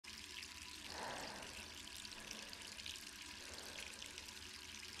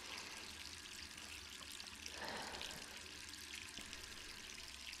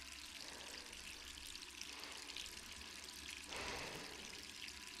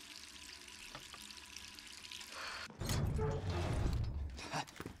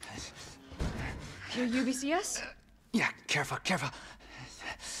Your UBCS? Yeah, careful, careful.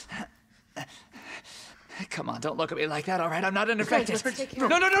 Come on, don't look at me like that, all right? I'm not an infected.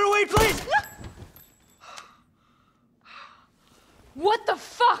 No, wait, please! What the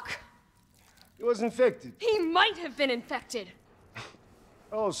fuck? He was infected. He might have been infected.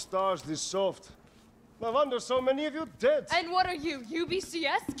 Oh, stars, this soft. No wonder so many of you dead. And what are you,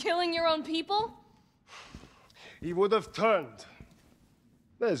 UBCS? Killing your own people? He would have turned.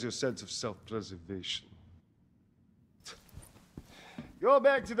 There's your sense of self-preservation. Go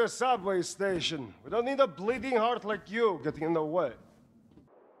back to the subway station. We don't need a bleeding heart like you getting in the way.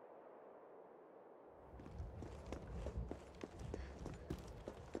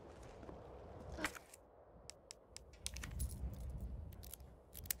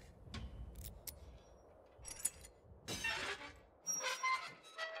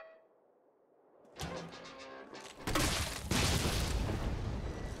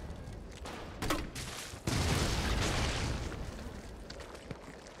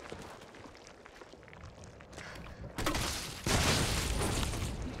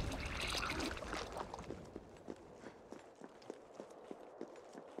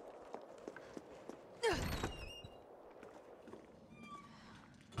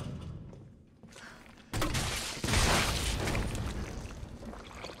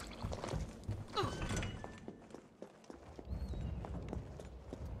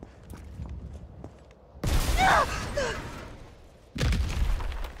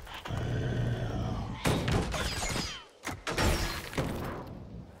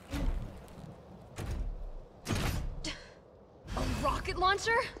 Rocket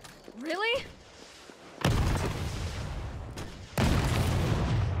launcher? Really?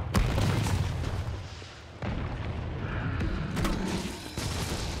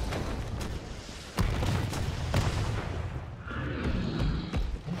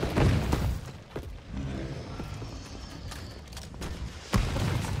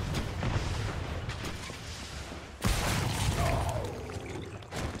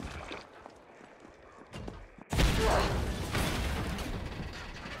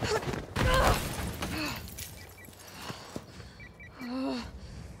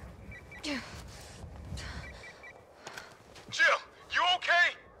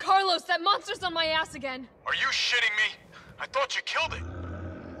 That monster's on my ass again. Are you shitting me? I thought you killed it.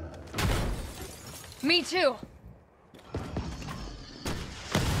 Me too.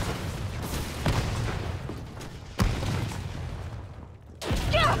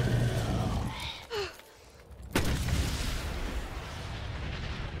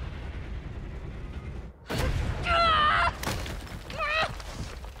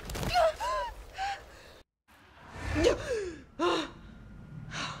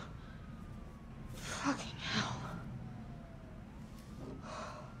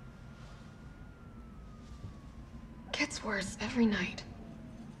 Gets worse every night.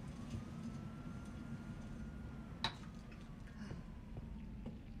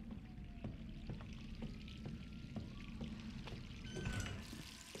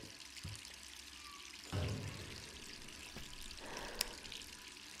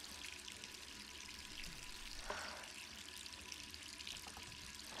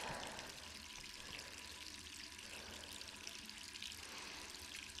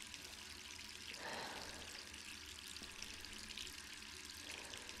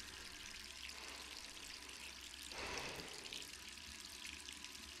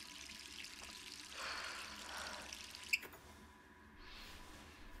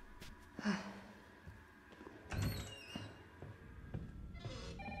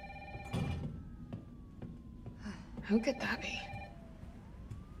 Who could that be?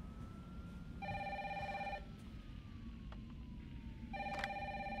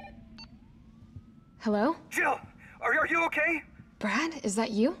 Hello? Jill, are you okay? Brad, is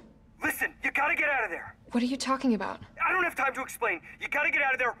that you? Listen, you gotta get out of there. What are you talking about? I don't have time to explain. You gotta get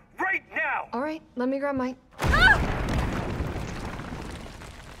out of there right now. All right, let me grab my...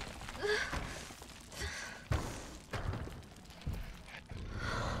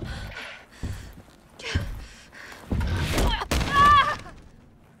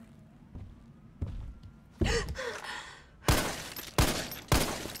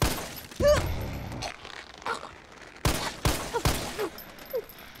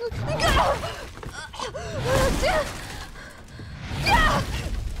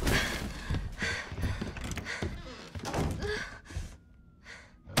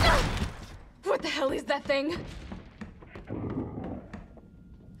 What the hell is that thing?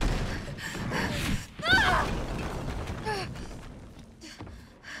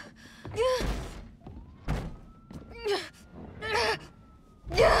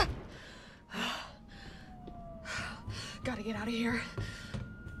 get out of here.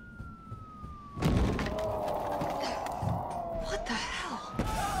 What the hell?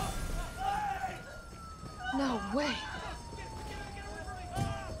 No way.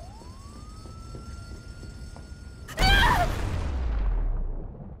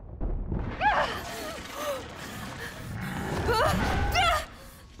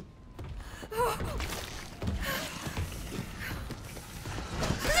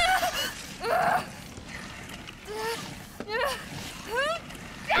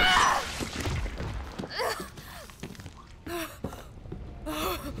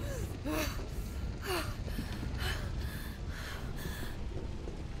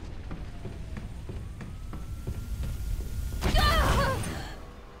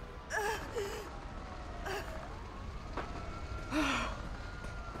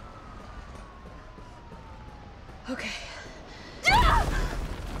 Okay.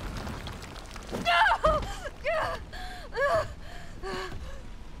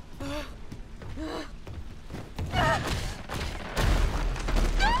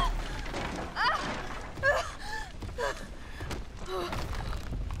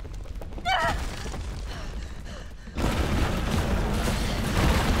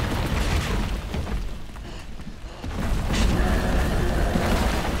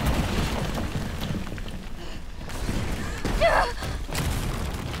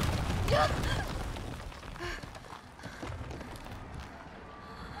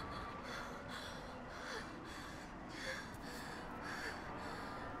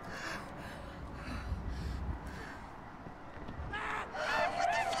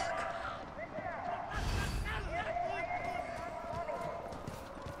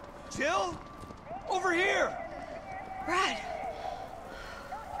 Jill? Over here! Brad,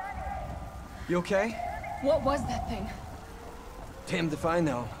 You okay? what was that thing? Damned if I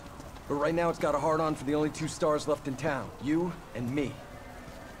know. But right now it's got a hard-on for the only 2 stars left in town. You and me.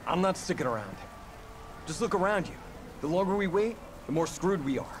 I'm not sticking around. Just look around you. The longer we wait, the more screwed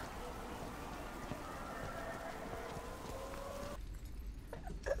we are.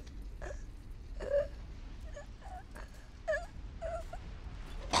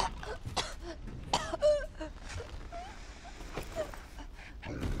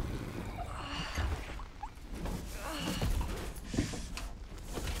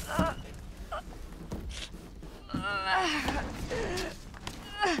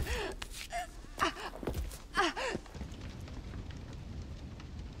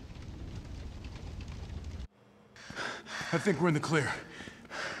 I think we're in the clear.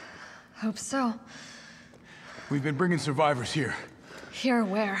 Hope so. We've been bringing survivors here. Here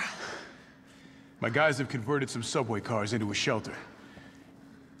where? My guys have converted some subway cars into a shelter.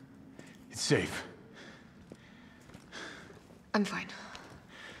 It's safe. I'm fine.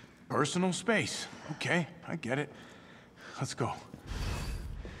 Personal space. Okay, I get it. Let's go.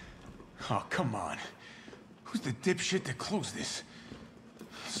 Oh, come on. Who's the dipshit that closed this?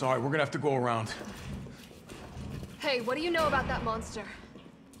 Sorry, we're gonna have to go around. Hey, what do you know about that monster?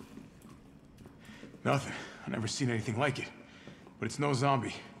 Nothing. I've never seen anything like it. But it's no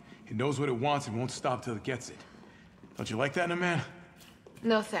zombie. It knows what it wants and won't stop till it gets it. Don't you like that in a man?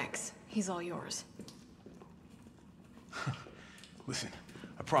 No thanks. He's all yours. Listen,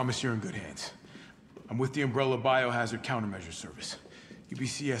 I promise you're in good hands. I'm with the Umbrella Biohazard Countermeasure Service.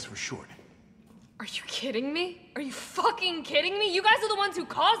 UBCS for short. Are you kidding me? Are you fucking kidding me? You guys are the ones who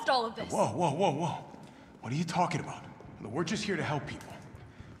caused all of this! Whoa, whoa, whoa, whoa. What are you talking about? We're just here to help people.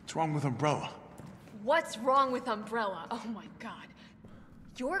 What's wrong with Umbrella? What's wrong with Umbrella? Oh my god.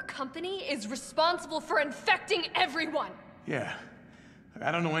 Your company is responsible for infecting everyone! Yeah.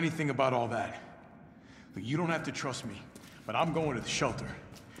 I don't know anything about all that. Look, you don't have to trust me, but I'm going to the shelter.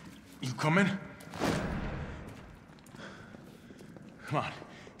 You coming? Come on.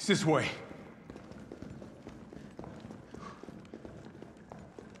 It's this way.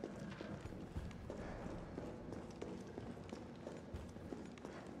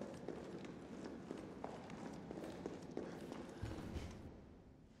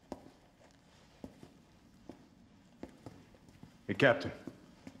 Hey, Captain.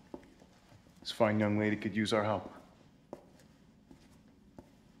 This fine young lady could use our help.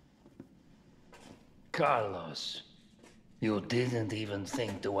 Carlos, you didn't even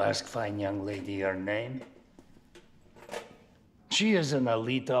think to ask fine young lady her name? She is an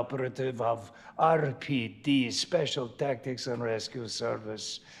elite operative of RPD, Special Tactics and Rescue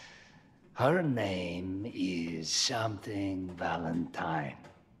Service. Her name is something Valentine.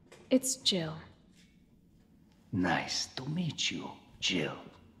 It's Jill. Nice to meet you, Jill.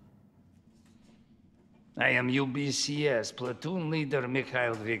 I am UBCS Platoon Leader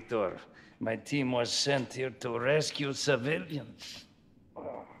Mikhail Victor. My team was sent here to rescue civilians.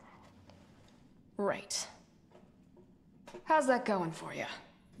 Right. How's that going for you?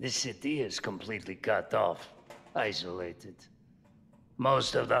 The city is completely cut off, isolated.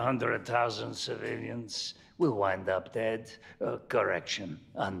 Most of the 100,000 civilians will wind up dead. Correction,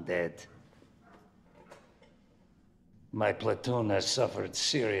 undead. My platoon has suffered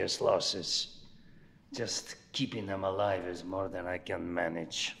serious losses. Just keeping them alive is more than I can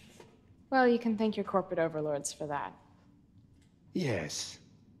manage. Well, you can thank your corporate overlords for that. Yes.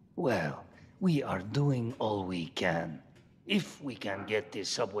 Well, we are doing all we can. If we can get this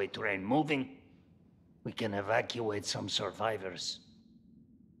subway train moving, we can evacuate some survivors.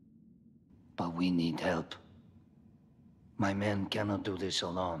 But we need help. My men cannot do this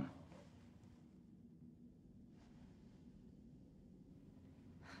alone.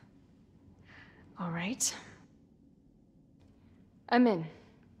 All right. I'm in.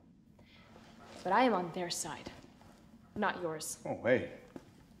 But I am on their side, not yours. Oh, hey.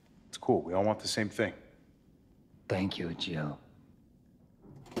 It's cool. We all want the same thing. Thank you, Jill.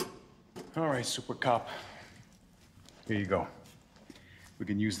 All right, Super Cop. Here you go. We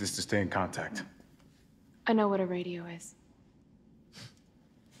can use this to stay in contact. I know what a radio is.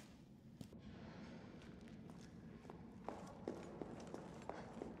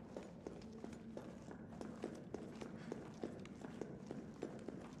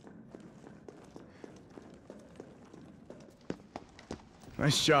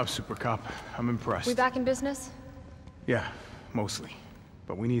 Nice job, Super Cop. I'm impressed. We back in business? Yeah, mostly.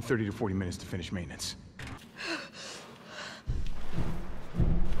 But we need 30 to 40 minutes to finish maintenance.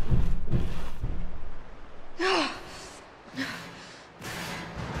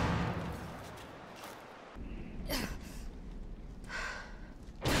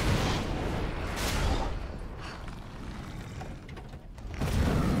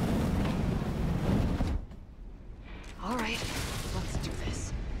 All right, let's do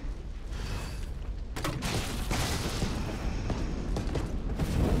this.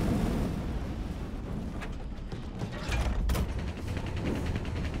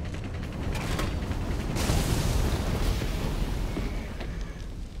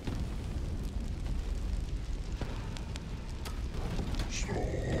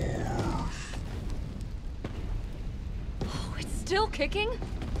 Oh, it's still kicking?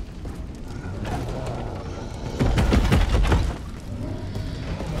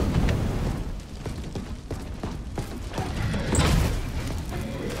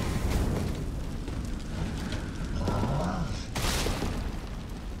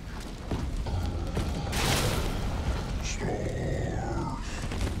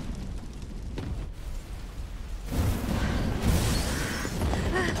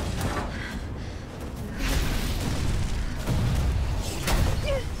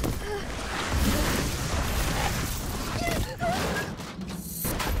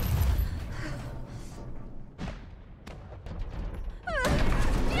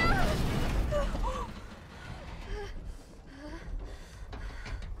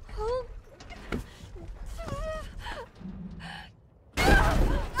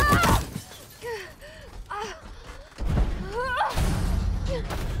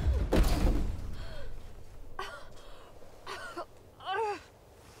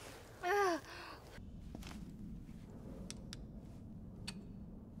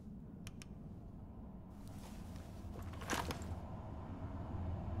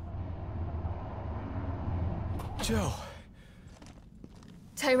 Joe.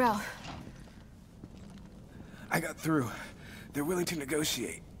 Tyrell. I got through. They're willing to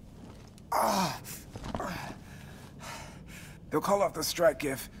negotiate. They'll call off the strike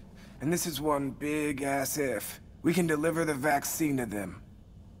if, and this is one big-ass if, we can deliver the vaccine to them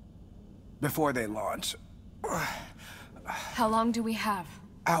before they launch. How long do we have?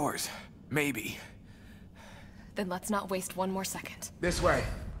 Hours, maybe. Then let's not waste one more second. This way.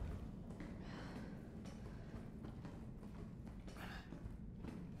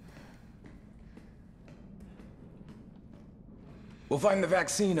 We'll find the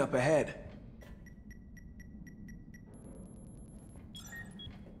vaccine up ahead.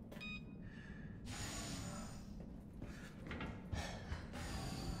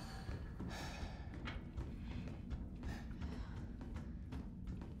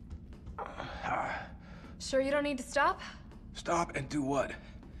 Sure you don't need to stop? Stop and do what?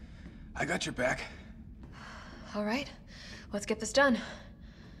 I got your back. All right, let's get this done.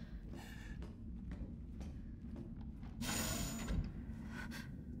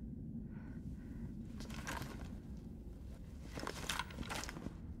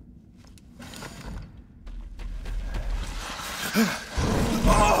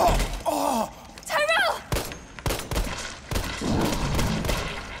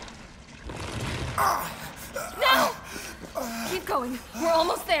 We're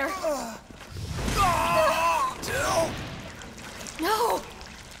almost there. No!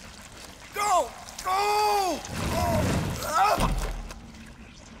 Go! Go!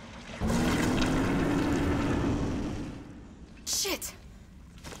 Shit!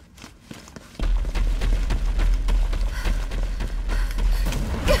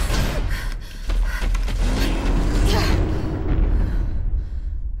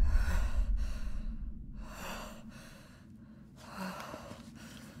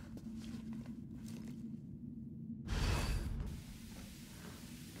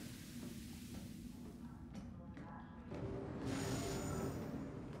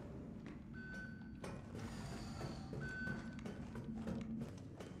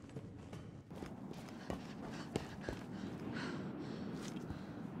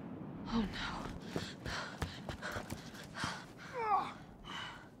 Oh no.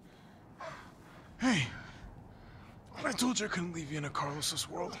 Hey, I told you I couldn't leave you in a Carlos's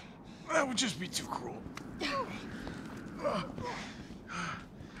world. That would just be too cruel.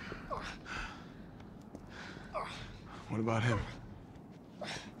 What about him?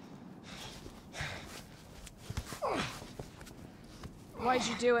 Why'd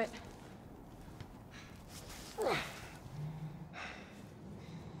you do it?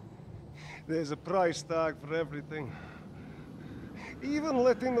 There's a price tag for everything. Even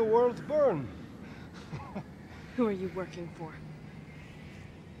letting the world burn. Who are you working for?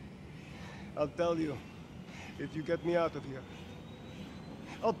 I'll tell you, if you get me out of here.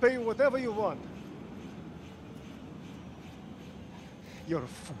 I'll pay you whatever you want. You're a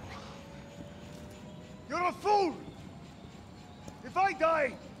fool. You're a fool! If I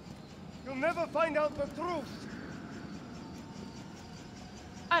die, you'll never find out the truth.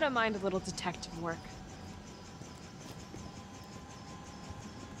 I don't mind a little detective work.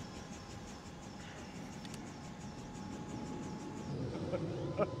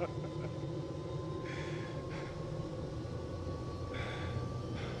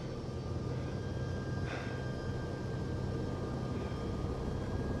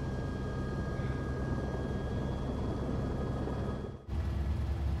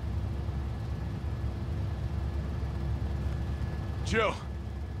 Joe,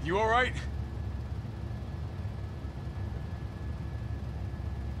 you all right?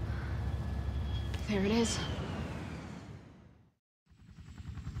 There it is.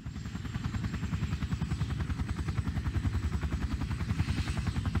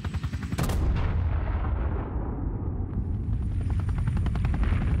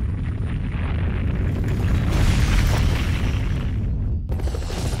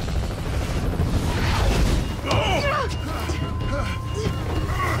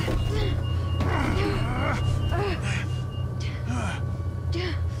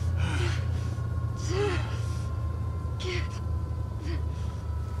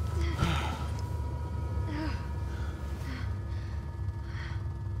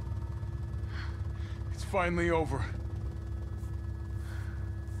 Finally over.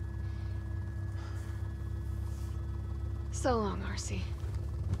 So long, RC.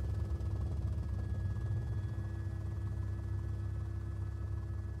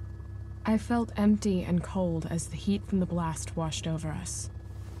 I felt empty and cold as the heat from the blast washed over us.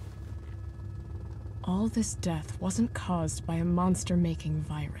 All this death wasn't caused by a monster-making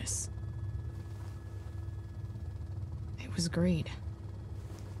virus. It was greed.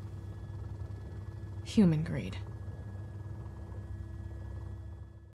 Human greed.